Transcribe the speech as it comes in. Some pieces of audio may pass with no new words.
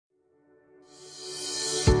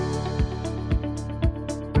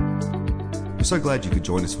so glad you could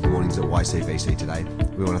join us for Mornings at YCBC today.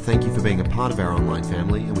 We want to thank you for being a part of our online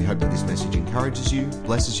family, and we hope that this message encourages you,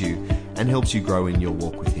 blesses you, and helps you grow in your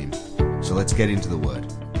walk with Him. So let's get into the Word.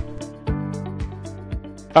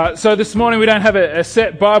 So this morning we don't have a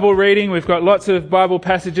set Bible reading. We've got lots of Bible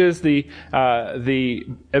passages. The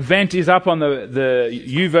event is up on the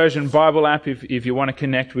YouVersion Bible app if you want to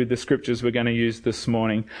connect with the scriptures we're going to use this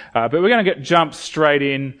morning. But we're going to jump straight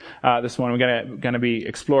in this morning. We're going to be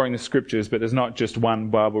exploring the scriptures, but there's not just one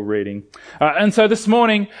Bible reading. And so this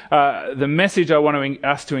morning, the message I want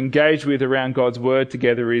us to engage with around God's Word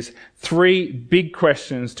together is 3 big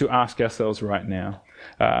questions to ask ourselves right now.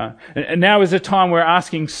 And now is a time we're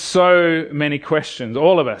asking so many questions,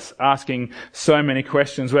 all of us asking so many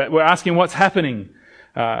questions. We're asking what's happening.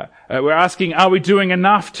 We're asking, are we doing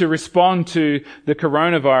enough to respond to the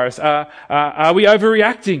coronavirus? Are we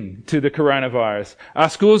overreacting to the coronavirus? Are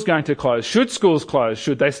schools going to close? Should schools close?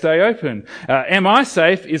 Should they stay open? Am I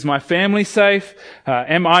safe? Is my family safe?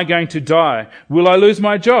 Am I going to die? Will I lose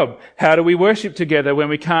my job? How do we worship together when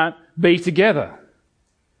we can't be together?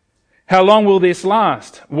 How long will this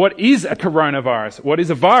last? What is a coronavirus? What is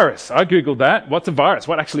a virus? I googled that. What's a virus?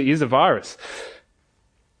 What actually is a virus?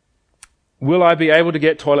 Will I be able to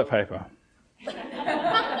get toilet paper?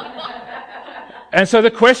 And so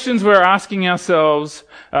the questions we're asking ourselves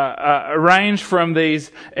range from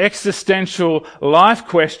these existential life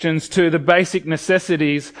questions to the basic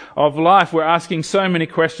necessities of life. We're asking so many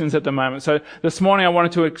questions at the moment. So this morning I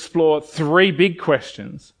wanted to explore 3 big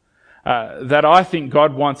questions that I think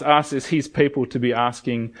God wants us as His people to be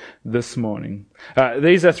asking this morning.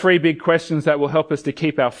 These are 3 big questions that will help us to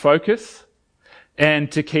keep our focus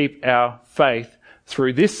and to keep our faith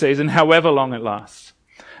through this season, however long it lasts.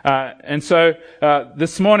 And so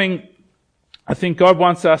this morning, I think God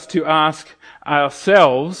wants us to ask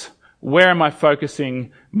ourselves, where am I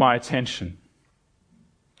focusing my attention?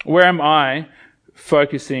 Where am I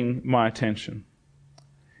focusing my attention?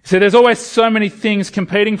 So there's always so many things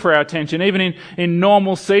competing for our attention. Even in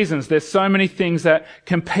normal seasons, there's so many things that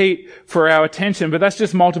compete for our attention. But that's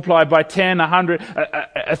just multiplied by 10, 100,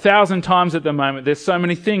 1,000 times at the moment. There's so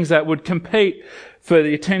many things that would compete for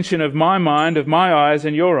the attention of my mind, of my eyes,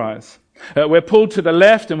 and your eyes. We're pulled to the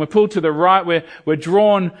left and we're pulled to the right. We're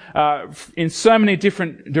drawn in so many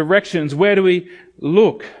different directions. Where do we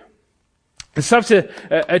look? There's such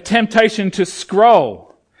a temptation to scroll.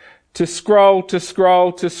 To scroll.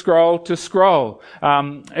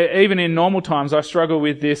 Even in normal times, I struggle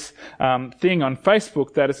with this thing on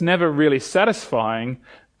Facebook that it's never really satisfying,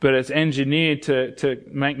 but it's engineered to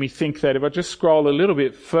make me think that if I just scroll a little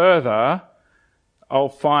bit further, I'll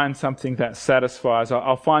find something that satisfies.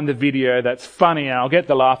 I'll find the video that's funny and I'll get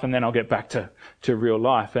the laugh and then I'll get back to real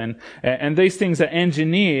life. And these things are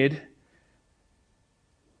engineered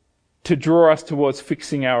to draw us towards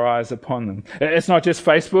fixing our eyes upon them. It's not just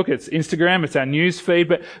Facebook, it's Instagram, it's our news feed,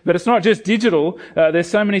 but it's not just digital. There's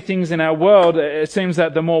so many things in our world. It seems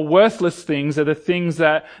that the more worthless things are the things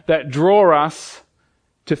that draw us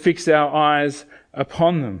to fix our eyes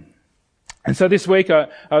upon them. And so this week I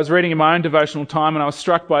was reading in my own devotional time and I was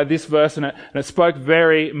struck by this verse and it spoke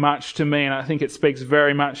very much to me, and I think it speaks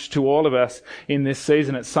very much to all of us in this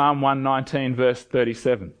season. It's Psalm 119 verse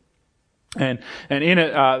 37. And in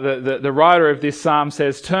it, the writer of this psalm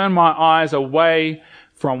says, "Turn my eyes away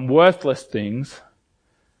from worthless things.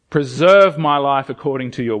 Preserve my life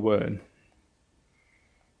according to your word."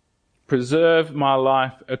 Preserve my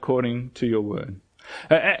life according to your word.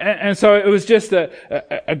 And so it was just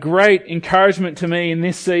a great encouragement to me in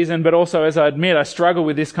this season, but also, as I admit, I struggle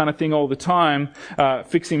with this kind of thing all the time,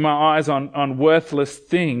 fixing my eyes on worthless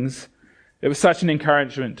things. It was such an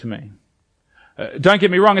encouragement to me. Don't get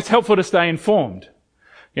me wrong, it's helpful to stay informed.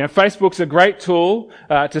 You know, Facebook's a great tool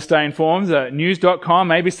to stay informed. News.com,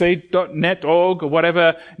 abc.net.org, or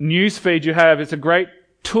whatever news feed you have, it's a great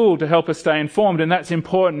tool to help us stay informed, and that's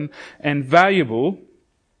important and valuable.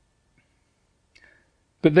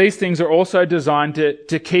 But these things are also designed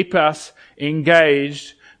to keep us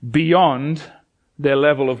engaged beyond their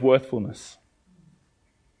level of worthfulness.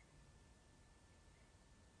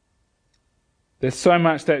 There's so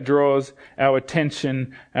much that draws our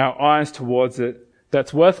attention, our eyes towards it,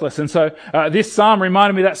 that's worthless. And so this psalm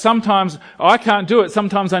reminded me that sometimes I can't do it.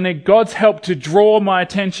 Sometimes I need God's help to draw my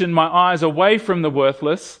attention, my eyes away from the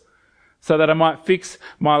worthless, so that I might fix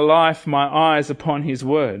my life, my eyes upon His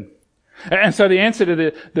word. And so the answer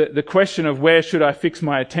to the question of where should I fix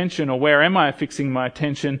my attention, or where am I fixing my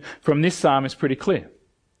attention, from this psalm is pretty clear.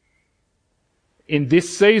 In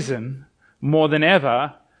this season, more than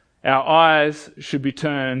ever, our eyes should be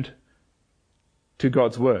turned to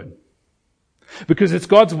God's word. Because it's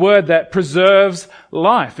God's word that preserves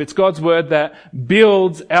life. It's God's word that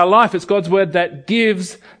builds our life. It's God's word that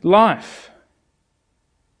gives life.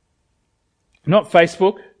 Not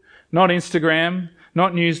Facebook, not Instagram,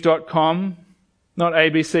 not news.com, not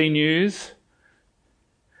ABC News,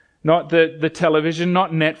 not the television,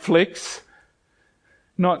 not Netflix,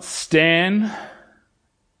 not Stan.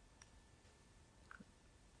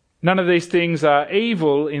 None of these things are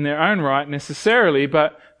evil in their own right necessarily,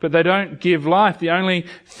 but they don't give life. The only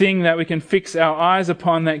thing that we can fix our eyes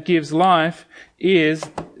upon that gives life is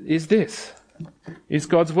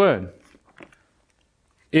God's word.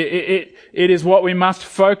 It is what we must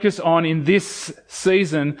focus on in this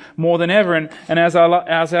season more than ever. And as our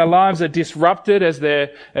lives are disrupted, as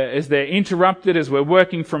they're interrupted, as we're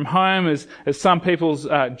working from home, as some people's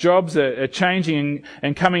jobs are changing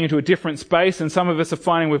and coming into a different space, and some of us are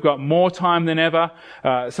finding we've got more time than ever.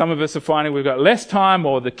 Some of us are finding we've got less time,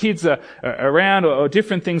 or the kids are around, or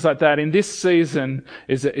different things like that. In this season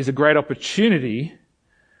is a great opportunity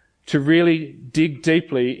to really dig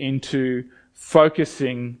deeply into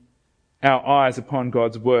focusing our eyes upon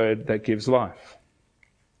God's word that gives life.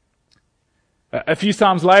 A few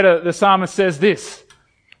Psalms later, the psalmist says this,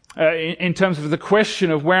 in terms of the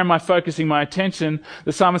question of where am I focusing my attention,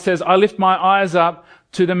 the psalmist says, I lift my eyes up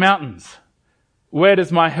to the mountains. Where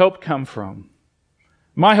does my help come from?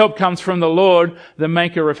 My help comes from the Lord, the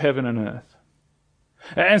maker of heaven and earth.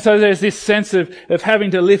 And so there's this sense of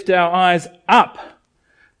having to lift our eyes up.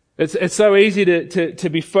 It's so easy to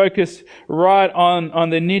be focused right on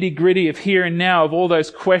the nitty-gritty of here and now, of all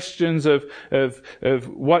those questions of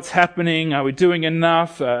what's happening, are we doing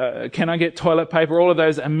enough, can I get toilet paper, all of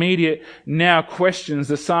those immediate now questions.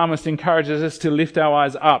 The psalmist encourages us to lift our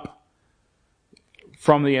eyes up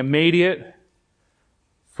from the immediate,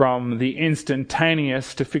 from the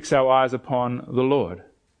instantaneous, to fix our eyes upon the Lord,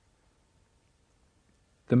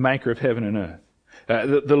 the maker of heaven and earth.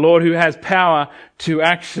 The Lord who has power to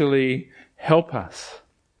actually help us.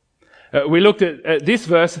 We looked at this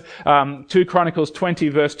verse, 2 Chronicles 20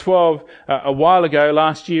 verse 12, a while ago,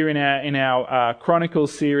 last year in our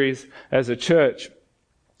Chronicles series as a church.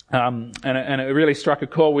 And it really struck a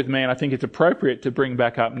chord with me, and I think it's appropriate to bring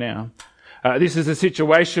back up now. This is a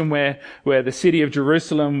situation where the city of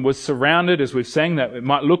Jerusalem was surrounded, as we've sang, that it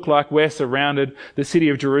might look like we're surrounded. The city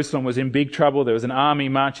of Jerusalem was in big trouble. There was an army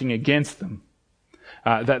marching against them.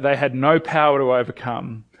 That they had no power to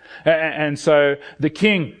overcome. And so the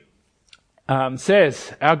king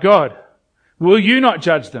says, our God, will you not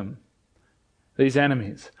judge them, these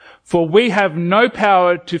enemies? For we have no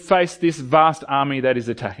power to face this vast army that is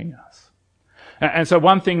attacking us. And so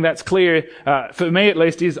one thing that's clear, for me at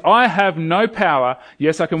least, is I have no power.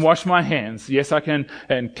 Yes, I can wash my hands. Yes, I can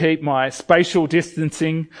and keep my spatial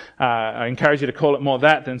distancing. I encourage you to call it more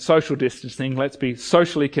that than social distancing. Let's be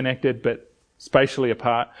socially connected, but spatially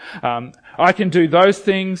apart. I can do those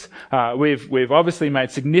things. We've obviously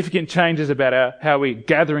made significant changes about how we're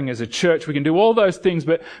gathering as a church. We can do all those things,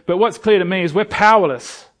 but what's clear to me is we're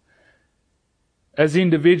powerless as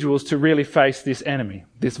individuals to really face this enemy,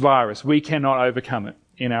 this virus. We cannot overcome it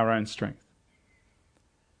in our own strength.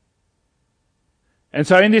 And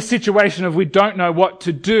so in this situation of we don't know what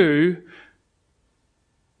to do,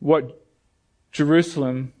 what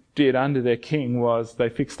Jerusalem did under their king was they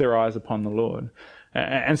fixed their eyes upon the Lord.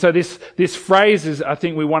 And so this phrase is, I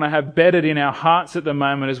think, we want to have bedded in our hearts at the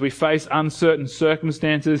moment as we face uncertain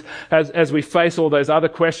circumstances, as we face all those other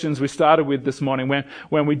questions we started with this morning.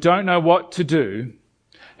 When we don't know what to do,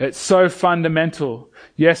 it's so fundamental,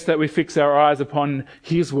 yes, that we fix our eyes upon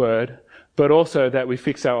His word, but also that we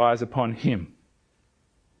fix our eyes upon Him.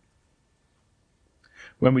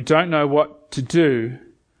 When we don't know what to do,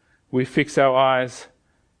 we fix our eyes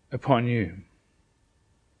upon you.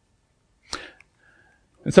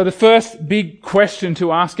 And so the first big question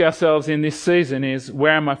to ask ourselves in this season is,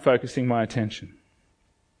 where am I focusing my attention?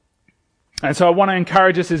 And so I want to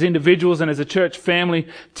encourage us as individuals and as a church family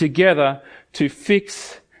together to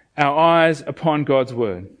fix our eyes upon God's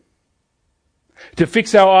word. To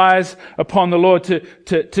fix our eyes upon the Lord,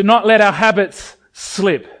 to not let our habits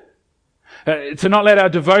slip. To not let our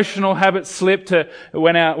devotional habits slip, to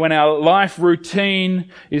when our life routine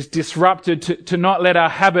is disrupted, to not let our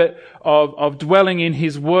habit of dwelling in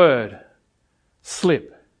His word slip.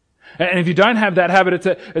 And if you don't have that habit,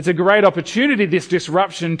 it's a great opportunity, this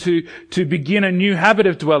disruption, to begin a new habit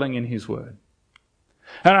of dwelling in His word.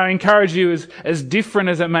 And I encourage you, as different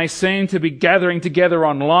as it may seem to be gathering together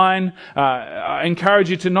online, I encourage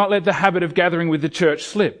you to not let the habit of gathering with the church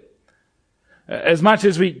slip. As much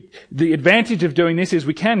as the advantage of doing this is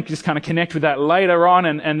we can just kind of connect with that later on,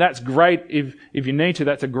 and that's great if you need to,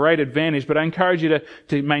 that's a great advantage. But I encourage you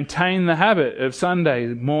to maintain the habit of Sunday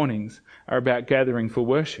mornings are about gathering for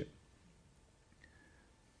worship.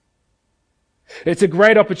 It's a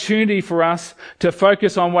great opportunity for us to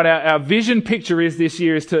focus on what our vision picture is this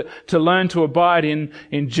year, is to learn to abide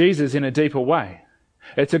in Jesus in a deeper way.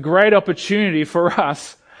 It's a great opportunity for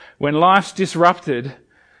us, when life's disrupted,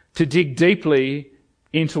 to dig deeply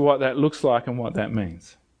into what that looks like and what that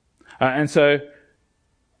means. And so,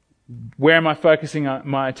 where am I focusing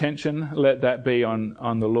my attention? Let that be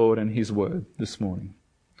on the Lord and His Word this morning.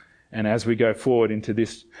 And as we go forward into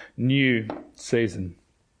this new season.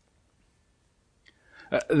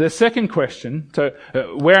 The second question, so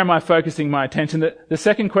where am I focusing my attention? The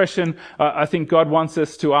second question I think God wants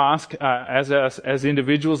us to ask as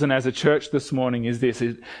individuals and as a church this morning is this.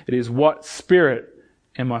 It is, what spirit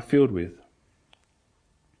am I filled with?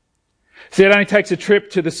 See, it only takes a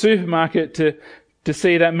trip to the supermarket to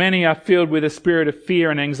see that many are filled with a spirit of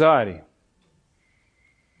fear and anxiety.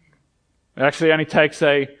 It actually only takes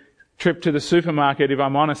a trip to the supermarket, if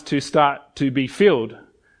I'm honest, to start to be filled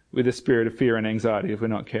with a spirit of fear and anxiety if we're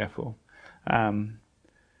not careful. The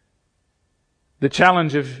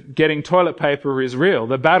challenge of getting toilet paper is real.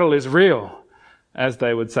 The battle is real, as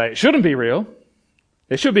they would say. It shouldn't be real.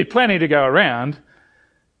 There should be plenty to go around.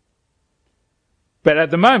 But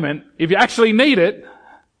at the moment, if you actually need it,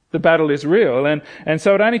 the battle is real. And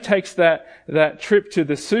so it only takes that trip to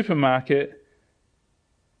the supermarket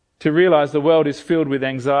to realize the world is filled with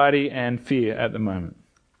anxiety and fear at the moment.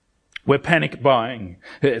 We're panic buying.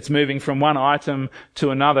 It's moving from one item to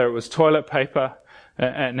another. It was toilet paper,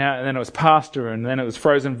 and then it was pasta, and then it was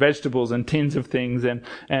frozen vegetables and tins of things, and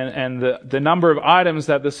the number of items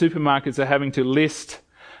that the supermarkets are having to list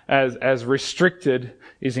as restricted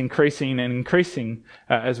is increasing and increasing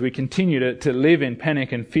as we continue to live in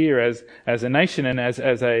panic and fear as a nation and as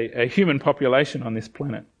a human population on this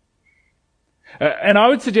planet. And I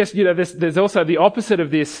would suggest, there's also the opposite of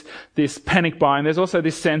this panic buying. There's also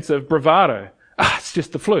this sense of bravado. It's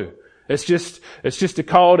just the flu. It's just a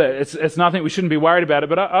cold. It's nothing. We shouldn't be worried about it.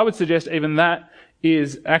 But I would suggest even that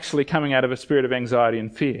is actually coming out of a spirit of anxiety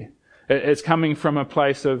and fear. It's coming from a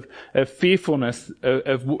place of fearfulness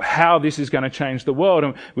of how this is going to change the world.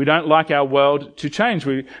 And we don't like our world to change.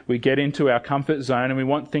 We get into our comfort zone and we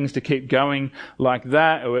want things to keep going like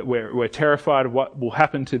that. We're terrified of what will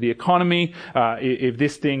happen to the economy if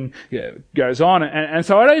this thing goes on. And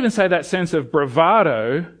so I don't even say that sense of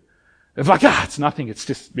bravado of like, it's nothing. It's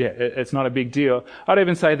just, it's not a big deal. I'd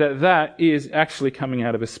even say that is actually coming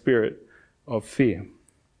out of a spirit of fear.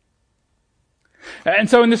 And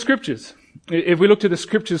so in the scriptures, if we look to the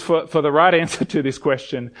scriptures for the right answer to this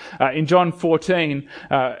question, in John 14,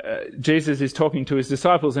 Jesus is talking to his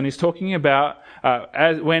disciples and he's talking about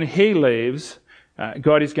when he leaves,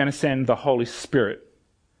 God is going to send the Holy Spirit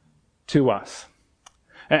to us.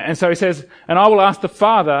 And so he says, and I will ask the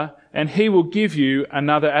Father and he will give you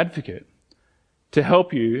another advocate to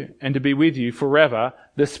help you and to be with you forever,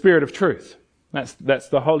 the Spirit of truth. That's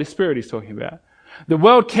the Holy Spirit he's talking about. The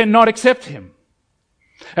world cannot accept him.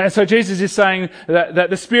 And so Jesus is saying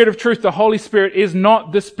that the Spirit of truth, the Holy Spirit, is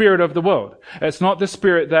not the spirit of the world. It's not the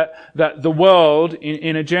spirit that the world,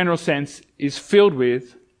 in a general sense, is filled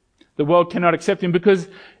with. The world cannot accept him because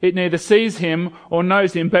it neither sees him or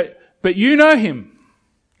knows him. But you know him.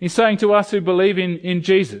 He's saying to us who believe in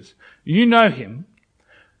Jesus, you know him,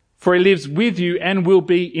 for he lives with you and will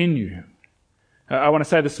be in you. I want to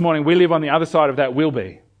say this morning, we live on the other side of that will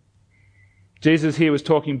be. Jesus here was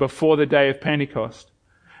talking before the day of Pentecost.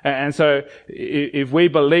 And so if we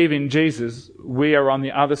believe in Jesus, we are on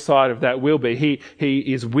the other side of that will be. He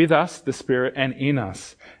is with us, the Spirit, and in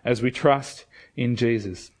us as we trust in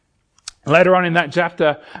Jesus. Later on in that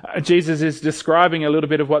chapter, Jesus is describing a little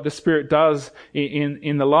bit of what the Spirit does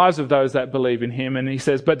in the lives of those that believe in him. And he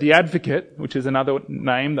says, but the Advocate, which is another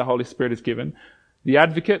name the Holy Spirit is given, the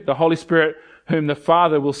Advocate, the Holy Spirit, whom the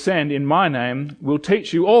Father will send in my name, will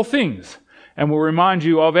teach you all things and will remind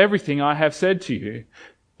you of everything I have said to you.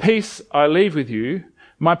 Peace I leave with you,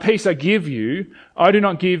 my peace I give you. I do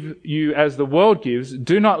not give you as the world gives.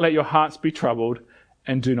 Do not let your hearts be troubled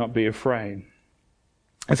and do not be afraid.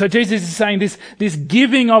 And so Jesus is saying this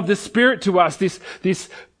giving of the Spirit to us, this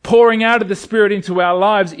pouring out of the Spirit into our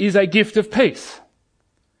lives is a gift of peace.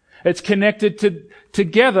 It's connected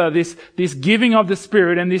together, this giving of the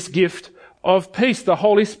Spirit and this gift of peace. The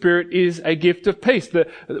Holy Spirit is a gift of peace.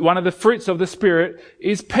 One of the fruits of the Spirit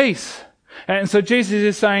is peace. And so Jesus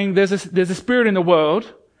is saying there's a spirit in the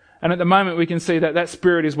world And at the moment we can see that that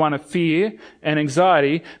spirit is one of fear and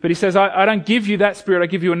anxiety. But he says, I don't give you that spirit, I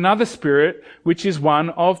give you another spirit, which is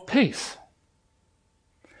one of peace.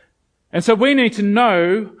 And so we need to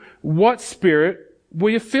know what spirit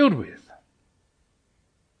we are filled with.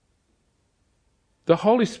 The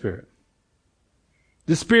Holy Spirit.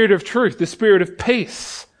 The Spirit of truth, the Spirit of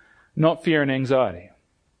peace, not fear and anxiety.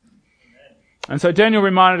 And so Daniel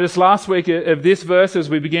reminded us last week of this verse as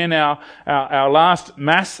we began our last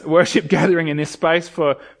mass worship gathering in this space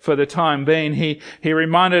for the time being. He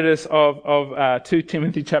reminded us of 2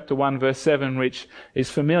 Timothy chapter 1 verse 7, which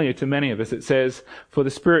is familiar to many of us. It says, "For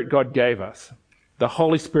the Spirit God gave us, the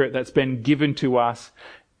Holy Spirit that's been given to us,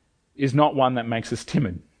 is not one that makes us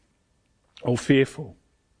timid or fearful."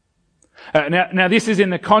 Now this is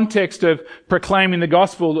in the context of proclaiming the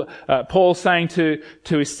gospel. Paul saying to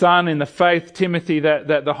his son in the faith, Timothy, that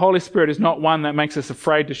the Holy Spirit is not one that makes us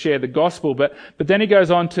afraid to share the gospel. But then he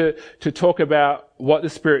goes on to talk about what the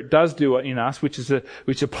Spirit does do in us,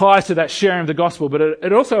 which applies to that sharing of the gospel. But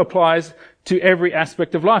it also applies to every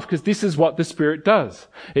aspect of life, because this is what the Spirit does.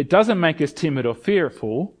 It doesn't make us timid or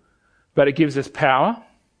fearful, but it gives us power.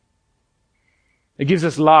 It gives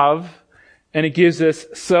us love. And it gives us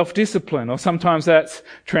self-discipline, or sometimes that's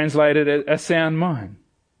translated as a sound mind.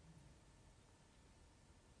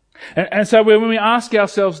 And so when we ask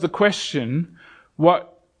ourselves the question,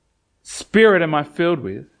 what spirit am I filled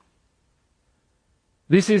with?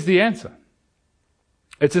 This is the answer.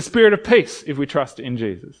 It's a spirit of peace if we trust in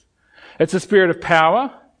Jesus. It's a spirit of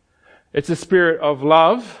power. It's a spirit of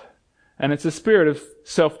love. And it's a spirit of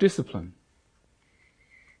self-discipline.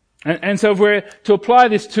 And so if we're to apply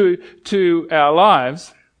this to our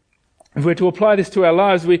lives,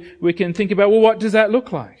 we can think about, well, what does that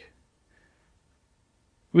look like?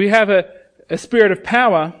 We have a spirit of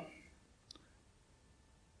power.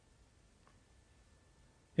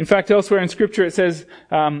 In fact, elsewhere in Scripture it says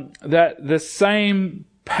that the same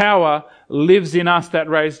power lives in us that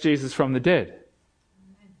raised Jesus from the dead.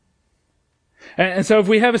 And so if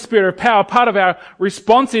we have a spirit of power, part of our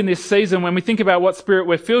response in this season when we think about what spirit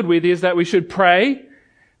we're filled with is that we should pray,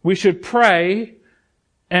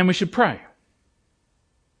 and we should pray.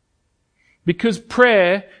 Because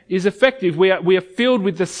prayer is effective. We are filled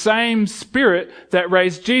with the same Spirit that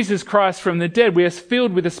raised Jesus Christ from the dead. We are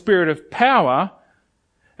filled with a spirit of power.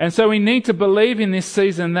 And so we need to believe in this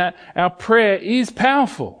season that our prayer is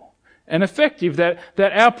powerful and effective, that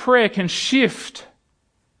our prayer can shift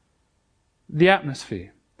the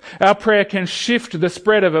atmosphere. Our prayer can shift the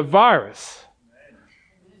spread of a virus.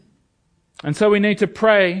 And so we need to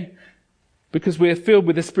pray because we are filled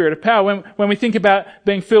with the spirit of power. When we think about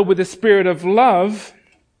being filled with the spirit of love,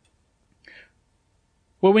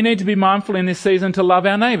 well, we need to be mindful in this season to love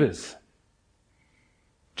our neighbours.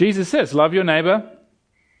 Jesus says, love your neighbour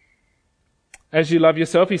as you love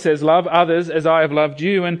yourself. He says, love others as I have loved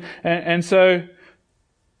you. And so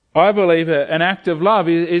I believe an act of love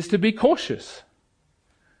is to be cautious,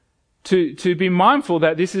 to be mindful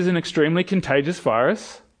that this is an extremely contagious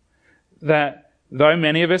virus, that though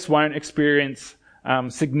many of us won't experience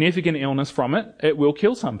significant illness from it, it will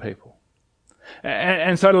kill some people.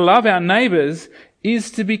 And so to love our neighbours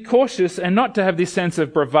is to be cautious and not to have this sense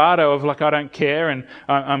of bravado of like, I don't care and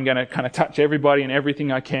I'm going to kind of touch everybody and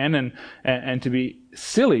everything I can and to be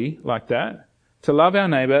silly like that. To love our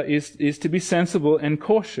neighbour is to be sensible and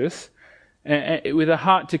cautious and with a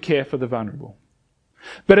heart to care for the vulnerable.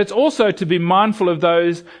 But it's also to be mindful of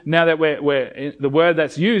those, now that we're the word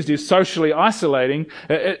that's used is socially isolating,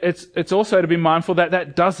 it's also to be mindful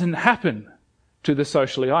that doesn't happen to the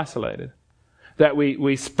socially isolated. That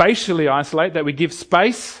we spatially isolate, that we give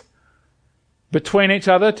space between each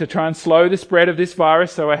other to try and slow the spread of this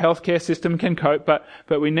virus so our healthcare system can cope, but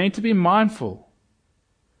we need to be mindful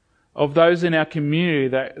of those in our community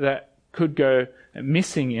that could go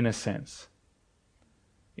missing in a sense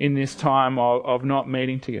in this time of not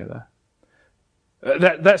meeting together.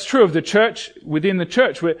 That's true of the church. Within the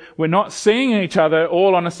church, we're not seeing each other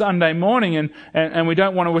all on a Sunday morning and we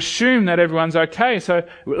don't want to assume that everyone's okay. So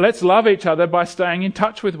let's love each other by staying in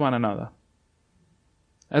touch with one another.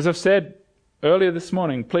 As I've said earlier this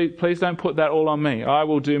morning, please don't put that all on me. I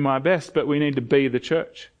will do my best, but we need to be the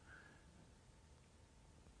church.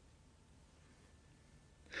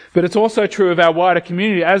 But it's also true of our wider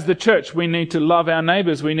community. As the church, we need to love our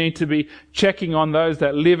neighbours. We need to be checking on those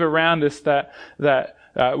that live around us that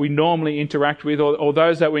we normally interact with, or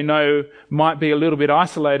those that we know might be a little bit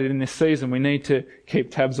isolated in this season. We need to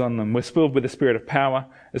keep tabs on them. We're filled with a spirit of power,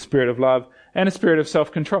 a spirit of love, and a spirit of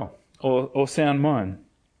self-control or sound mind.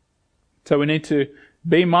 So we need to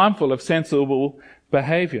be mindful of sensible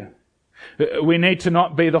behaviour. We need to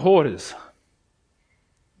not be the hoarders.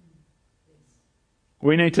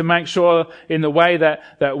 We need to make sure in the way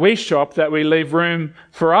that we shop that we leave room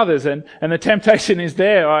for others. And the temptation is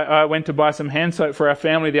there. I went to buy some hand soap for our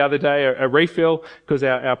family the other day, a refill, because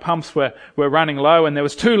our pumps were running low, and there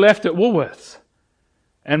was 2 left at Woolworths.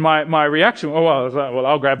 And my reaction, I was like, well,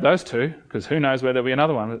 I'll grab those 2, because who knows where there'll be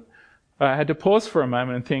another one. But I had to pause for a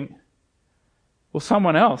moment and think, well,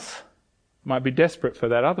 someone else might be desperate for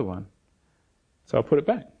that other one. So I'll put it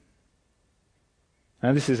back.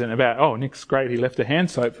 Now, this isn't about, Nick's great, he left a hand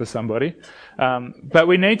soap for somebody. But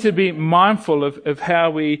we need to be mindful of how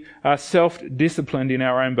we are self-disciplined in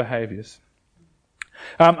our own behaviours.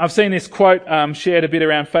 I've seen this quote shared a bit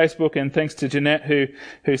around Facebook, and thanks to Jeanette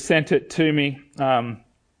who sent it to me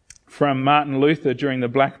from Martin Luther during the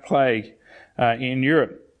Black Plague in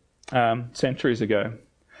Europe centuries ago.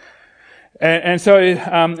 And so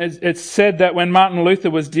it's said that when Martin Luther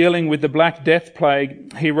was dealing with the Black Death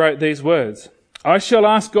Plague, he wrote these words: "I shall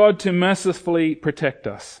ask God to mercifully protect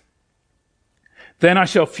us. Then I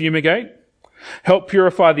shall fumigate, help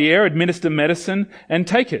purify the air, administer medicine, and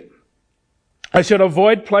take it. I shall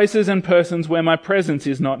avoid places and persons where my presence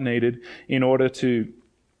is not needed in order to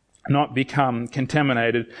not become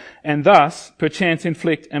contaminated, and thus perchance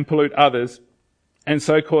inflict and pollute others, and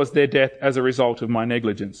so cause their death as a result of my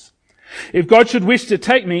negligence. If God should wish to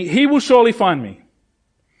take me, he will surely find me.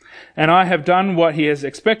 And I have done what he has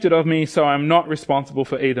expected of me, so I am not responsible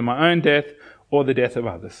for either my own death or the death of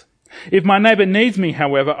others. If my neighbour needs me,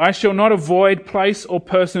 however, I shall not avoid place or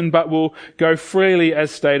person, but will go freely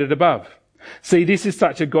as stated above. See, this is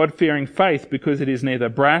such a God-fearing faith, because it is neither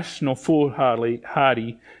brash nor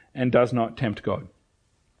foolhardy and does not tempt God."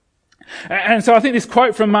 And so I think this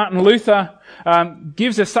quote from Martin Luther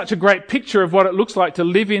gives us such a great picture of what it looks like to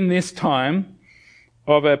live in this time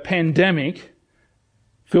of a pandemic,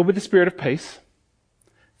 filled with the spirit of peace,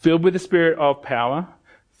 filled with the spirit of power,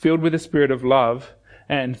 filled with the spirit of love,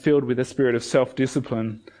 and filled with the spirit of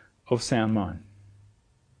self-discipline, of sound mind.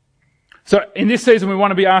 So in this season, we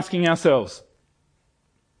want to be asking ourselves,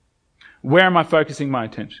 where am I focusing my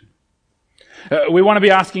attention? We want to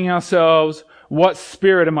be asking ourselves, what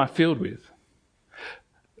spirit am I filled with?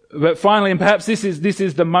 But finally, and perhaps this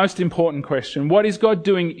is the most important question, what is God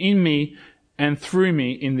doing in me and through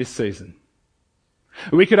me in this season?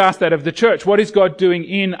 We could ask that of the church. What is God doing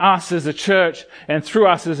in us as a church and through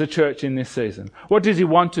us as a church in this season? What does he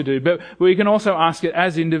want to do? But we can also ask it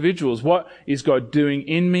as individuals. What is God doing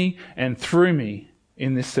in me and through me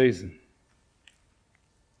in this season?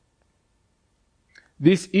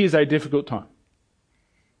 This is a difficult time.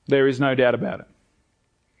 There is no doubt about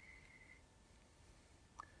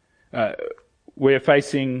it. We are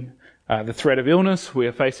facing the threat of illness. We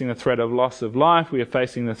are facing the threat of loss of life. We are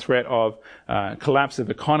facing the threat of collapse of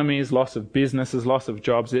economies, loss of businesses, loss of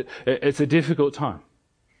jobs. It's a difficult time.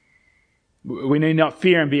 We need not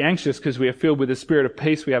fear and be anxious, because we are filled with the spirit of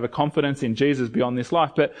peace. We have a confidence in Jesus beyond this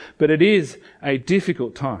life. But it is a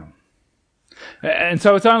difficult time. And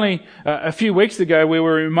so it's only a few weeks ago we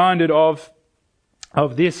were reminded of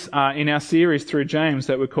this in our series through James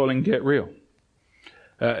that we're calling Get Real.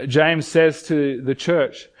 James says to the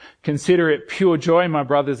church, "Consider it pure joy, my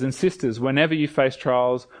brothers and sisters, whenever you face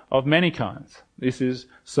trials of many kinds." This is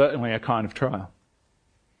certainly a kind of trial.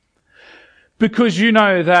 "Because you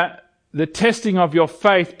know that the testing of your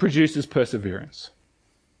faith produces perseverance."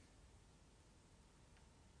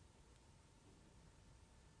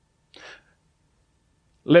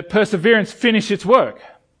 "Let perseverance finish its work,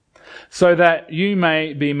 so that you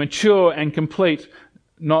may be mature and complete,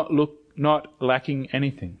 not lacking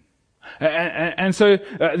anything." And so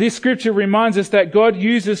this scripture reminds us that God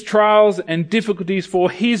uses trials and difficulties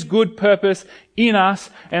for his good purpose in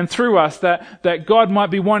us and through us, that God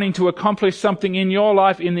might be wanting to accomplish something in your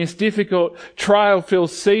life in this difficult,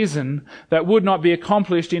 trial-filled season that would not be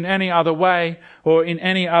accomplished in any other way or in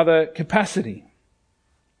any other capacity.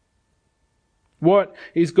 What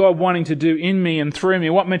is God wanting to do in me and through me?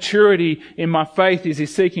 What maturity in my faith is he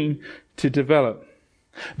seeking to develop?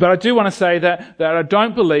 But I do want to say that I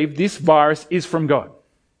don't believe this virus is from God.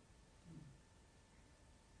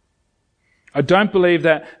 I don't believe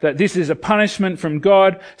that this is a punishment from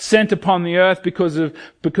God sent upon the earth because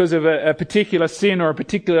of a particular sin or a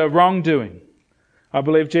particular wrongdoing. I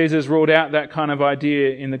believe Jesus ruled out that kind of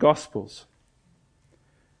idea in the Gospels.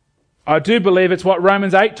 I do believe it's what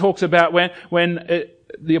Romans 8 talks about when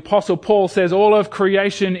the Apostle Paul says all of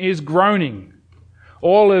creation is groaning.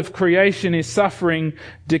 All of creation is suffering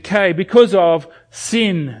decay because of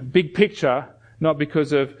sin, big picture, not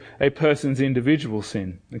because of a person's individual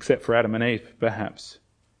sin, except for Adam and Eve, perhaps.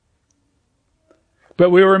 But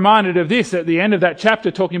we were reminded of this at the end of that chapter,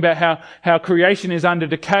 talking about how creation is under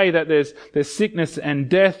decay, that there's sickness and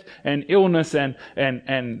death and illness and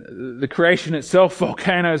the creation itself,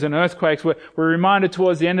 volcanoes and earthquakes. We're reminded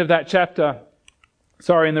towards the end of that chapter,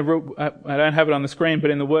 I don't have it on the screen, but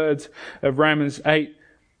in the words of Romans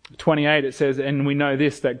 8:28, it says, "And we know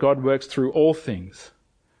this, that God works through all things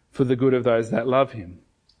for the good of those that love him."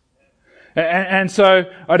 And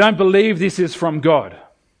so I don't believe this is from God.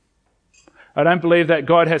 I don't believe that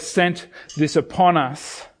God has sent this upon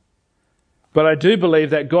us, but I do believe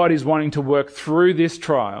that God is wanting to work through this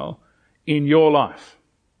trial in your life,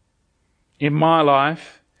 in my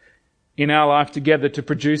life, in our life together, to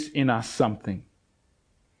produce in us something.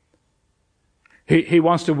 He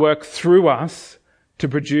wants to work through us to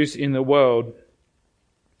produce in the world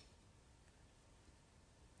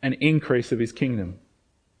an increase of his kingdom.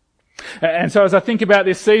 And so as I think about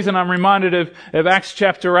this season, I'm reminded of Acts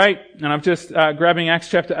chapter 8, and I'm just grabbing Acts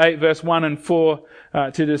chapter 8 verse 1 and 4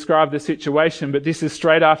 to describe the situation. But this is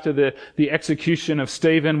straight after the execution of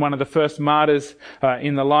Stephen, one of the first martyrs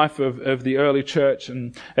in the life of the early church.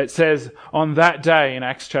 And it says, on that day, in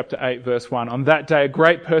Acts chapter 8 verse 1, on that day a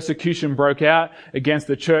great persecution broke out against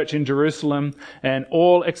the church in Jerusalem, and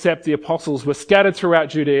all except the apostles were scattered throughout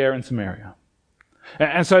Judea and Samaria.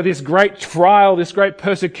 And so this great trial, this great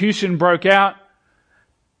persecution broke out,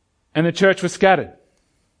 and the church was scattered.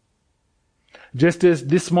 Just as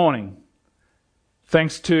this morning,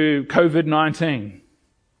 thanks to COVID-19,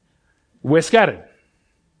 we're scattered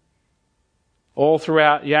all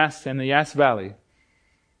throughout Yass and the Yass Valley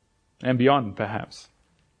and beyond, perhaps.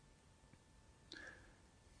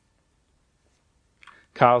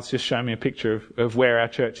 Carl's just shown me a picture of where our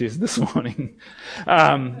church is this morning.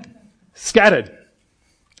 Scattered.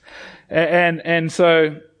 And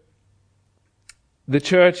so the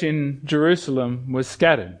church in Jerusalem was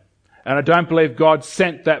scattered. And I don't believe God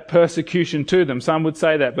sent that persecution to them. Some would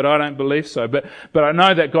say that, but I don't believe so. But I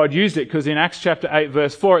know that God used it, because in Acts chapter 8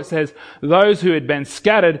 verse 4 it says, those who had been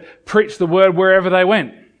scattered preached the word wherever they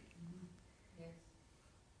went.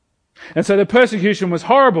 And so the persecution was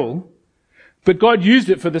horrible, but God used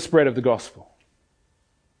it for the spread of the gospel.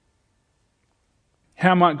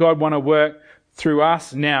 How might God want to work through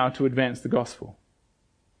us now to advance the gospel?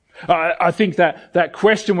 I think that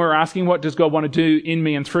question we're asking, what does God want to do in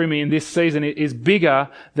me and through me in this season, is bigger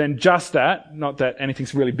than just that. Not that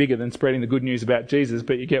anything's really bigger than spreading the good news about Jesus,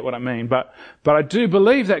 but you get what I mean. But I do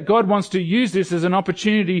believe that God wants to use this as an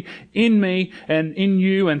opportunity in me and in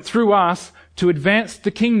you and through us to advance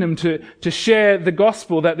the kingdom, to share the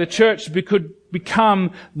gospel, that the church could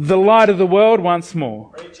become the light of the world once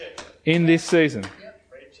more in this season.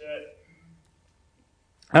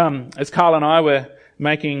 As Carl and I were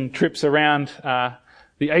making trips around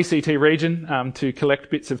the ACT region to collect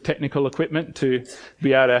bits of technical equipment to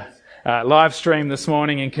be able to live stream this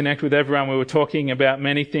morning and connect with everyone, we were talking about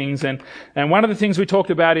many things. And one of the things we talked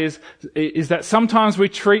about is that sometimes we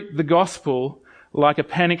treat the gospel like a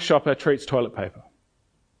panic shopper treats toilet paper.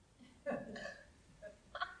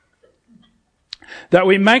 That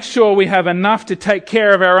we make sure we have enough to take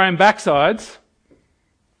care of our own backsides,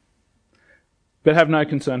 but have no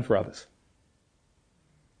concern for others.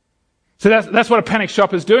 So that's what a panic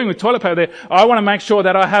shopper is doing with toilet paper there. I want to make sure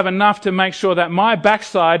that I have enough to make sure that my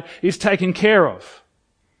backside is taken care of.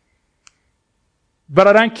 But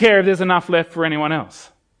I don't care if there's enough left for anyone else.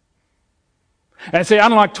 And see,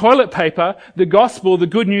 unlike toilet paper, the gospel, the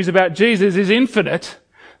good news about Jesus, is infinite.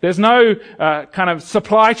 There's no kind of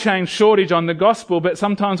supply chain shortage on the gospel, but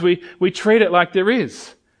sometimes we treat it like there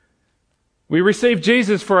is. We receive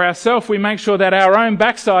Jesus for ourselves. We make sure that our own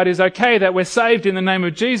backside is okay, that we're saved in the name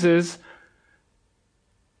of Jesus.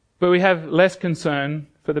 But we have less concern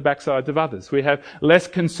for the backsides of others. We have less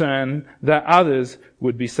concern that others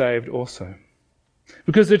would be saved also.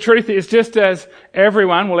 Because the truth is, just as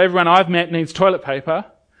everyone I've met needs toilet paper,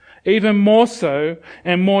 even more so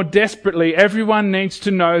and more desperately, everyone needs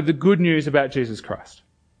to know the good news about Jesus Christ.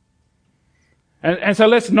 And so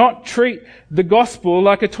let's not treat the gospel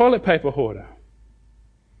like a toilet paper hoarder.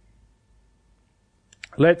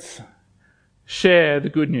 Let's share the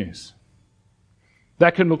good news.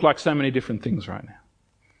 That can look like so many different things right now.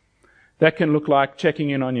 That can look like checking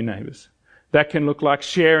in on your neighbours. That can look like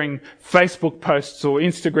sharing Facebook posts or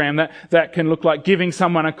Instagram. That can look like giving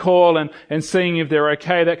someone a call and seeing if they're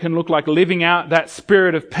okay. That can look like living out that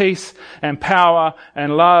spirit of peace and power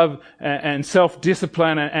and love and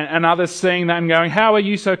self-discipline, and others seeing that and going, how are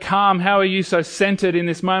you so calm? How are you so centered in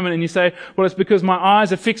this moment? And you say, well, it's because my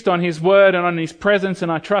eyes are fixed on His Word and on His presence,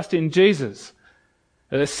 and I trust in Jesus.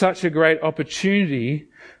 There's such a great opportunity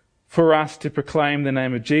for us to proclaim the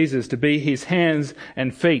name of Jesus, to be his hands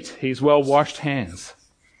and feet, his well-washed hands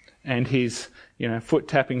and his,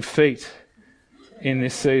 foot-tapping feet in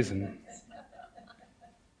this season.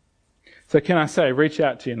 So can I say, reach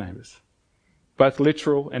out to your neighbours, both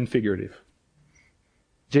literal and figurative.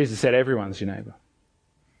 Jesus said everyone's your neighbour.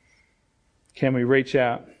 Can we reach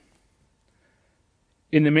out?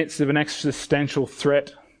 In the midst of an existential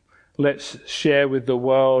threat, let's share with the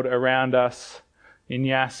world around us in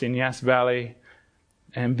Yass Valley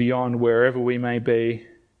and beyond, wherever we may be.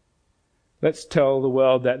 Let's tell the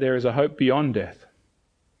world that there is a hope beyond death.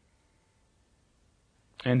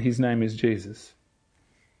 And his name is Jesus.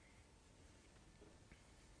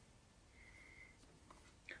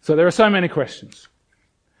 So there are so many questions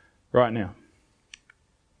right now.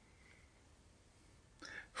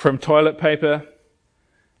 From toilet paper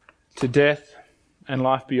to death and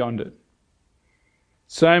life beyond it.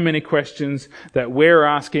 So many questions that we're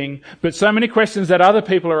asking, but so many questions that other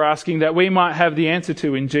people are asking that we might have the answer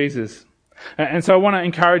to in Jesus. And so I want to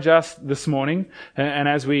encourage us this morning, and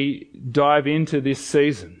as we dive into this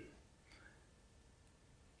season,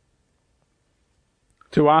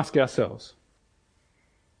 to ask ourselves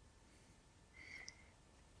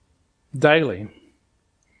daily,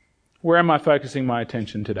 where am I focusing my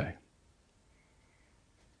attention today?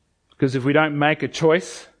 Because if we don't make a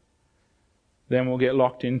choice, then we'll get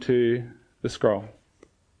locked into the scroll.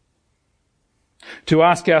 To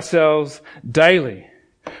ask ourselves daily,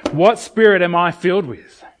 what spirit am I filled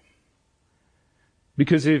with?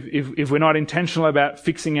 Because if we're not intentional about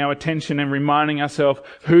fixing our attention and reminding ourselves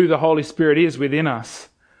who the Holy Spirit is within us,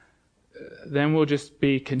 then we'll just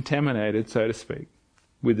be contaminated, so to speak,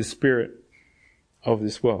 with the spirit of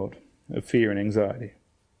this world, of fear and anxiety.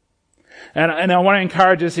 And I want to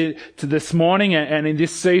encourage us to this morning and in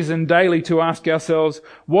this season daily to ask ourselves,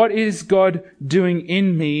 what is God doing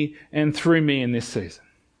in me and through me in this season?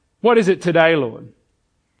 What is it today, Lord?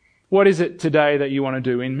 What is it today that you want to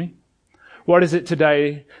do in me? What is it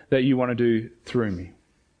today that you want to do through me?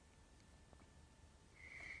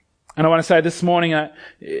 And I want to say this morning,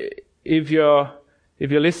 if you're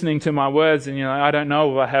listening to my words and I don't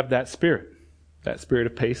know if I have that spirit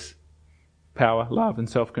of peace, power, love and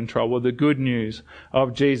self-control. Well, the good news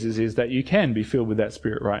of Jesus is that you can be filled with that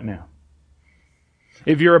spirit right now.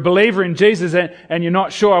 If you're a believer in Jesus and you're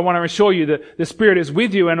not sure, I want to assure you that the Spirit is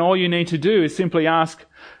with you, and all you need to do is simply ask,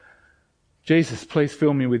 Jesus, please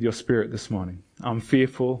fill me with your Spirit this morning. I'm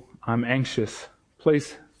fearful, I'm anxious.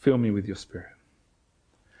 Please fill me with your Spirit.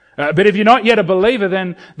 But if you're not yet a believer,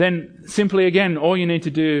 then simply again, all you need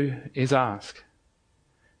to do is ask.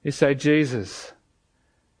 You say, Jesus,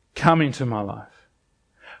 come into my life.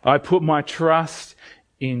 I put my trust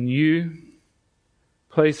in you.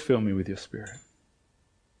 Please fill me with your Spirit.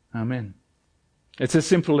 Amen. It's as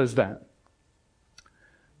simple as that.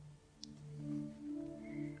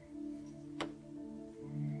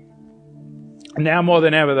 Now more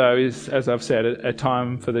than ever, though, is, as I've said, a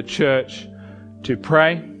time for the church to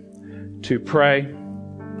pray, and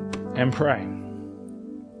pray.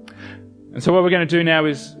 And so what we're going to do now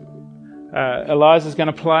is Eliza's going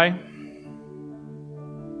to play.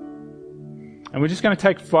 And we're just going to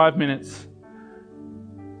take 5 minutes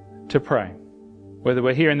to pray. Whether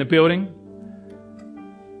we're here in the building,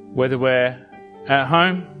 whether we're at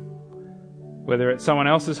home, whether it's someone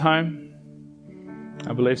else's home.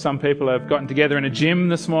 I believe some people have gotten together in a gym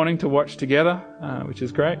this morning to watch together, which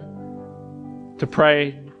is great. To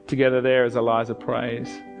pray together there as Eliza prays.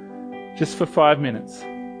 Just for 5 minutes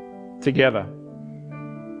together.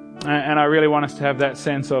 And I really want us to have that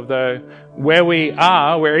sense of, though, where we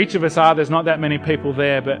are, where each of us are, there's not that many people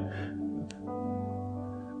there,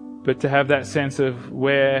 but to have that sense of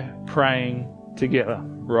we're praying together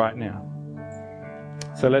right now.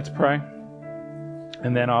 So let's pray,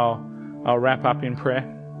 and then I'll wrap up in prayer,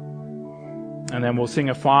 and then we'll sing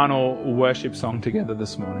a final worship song together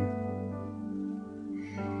this morning.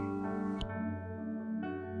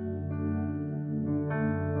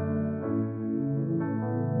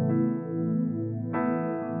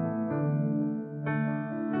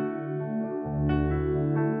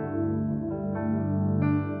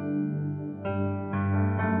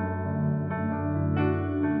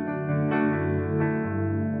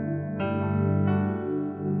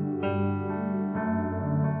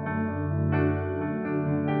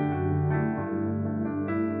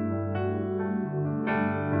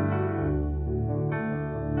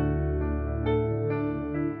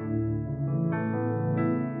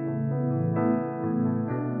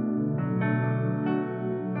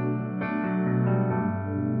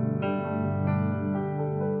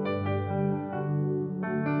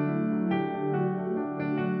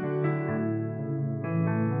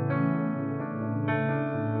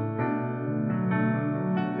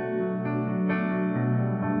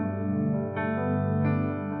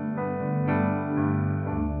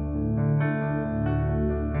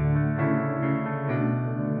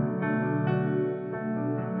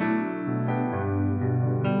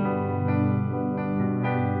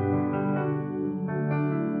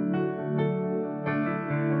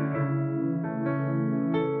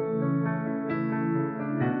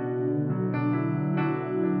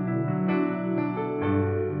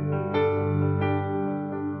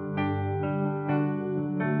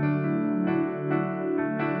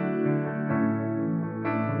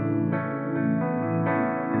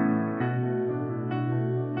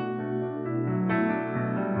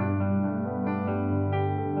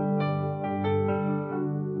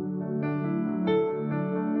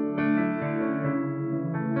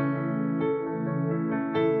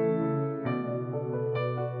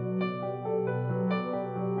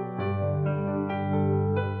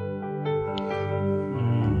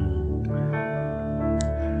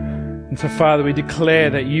 And so, Father, we declare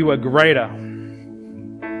that you are greater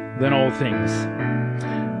than all things.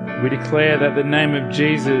 We declare that the name of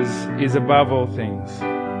Jesus is above all things.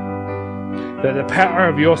 That the power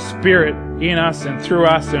of your Spirit in us and through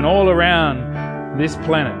us and all around this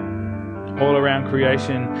planet, all around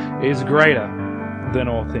creation, is greater than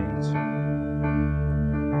all things.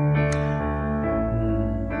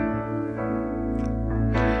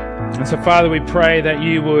 And so, Father, we pray that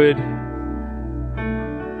you would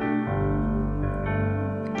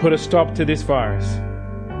put a stop to this virus.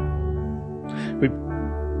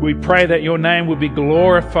 We pray that your name would be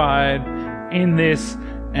glorified in this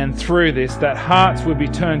and through this, that hearts would be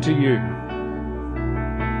turned to you.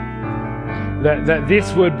 That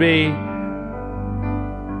this would be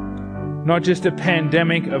not just a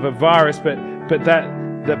pandemic of a virus, but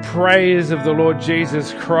that the praise of the Lord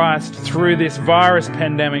Jesus Christ through this virus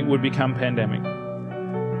pandemic would become pandemic.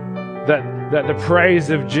 That the praise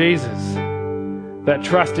of Jesus, that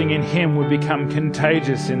trusting in Him would become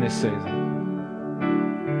contagious in this season.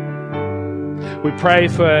 We pray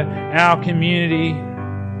for our community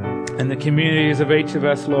and the communities of each of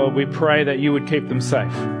us, Lord. We pray that you would keep them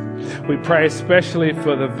safe. We pray especially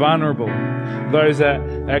for the vulnerable, those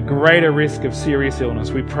at greater risk of serious illness.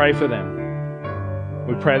 We pray for them.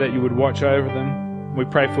 We pray that you would watch over them. We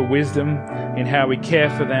pray for wisdom in how we care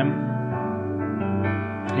for them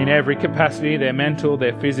in every capacity, their mental,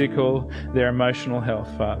 their physical, their emotional health,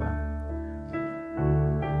 Father.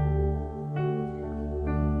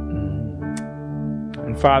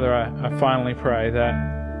 And Father, I finally pray that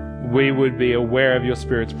we would be aware of your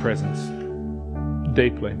Spirit's presence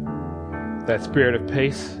deeply. That Spirit of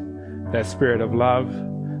peace, that Spirit of love,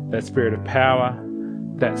 that Spirit of power,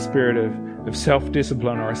 that Spirit of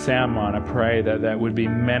self-discipline or a sound mind. I pray that that would be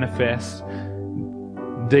manifest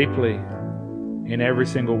deeply in every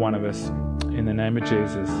single one of us. In the name of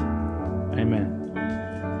Jesus. Amen.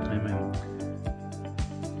 Amen.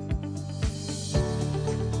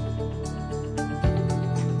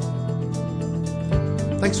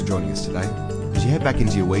 Thanks for joining us today. As you head back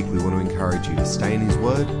into your week, we want to encourage you to stay in His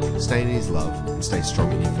Word, stay in His love, and stay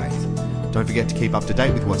strong in your faith. Don't forget to keep up to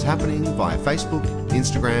date with what's happening via Facebook,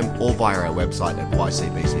 Instagram, or via our website at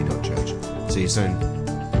ycbc.church. See you soon.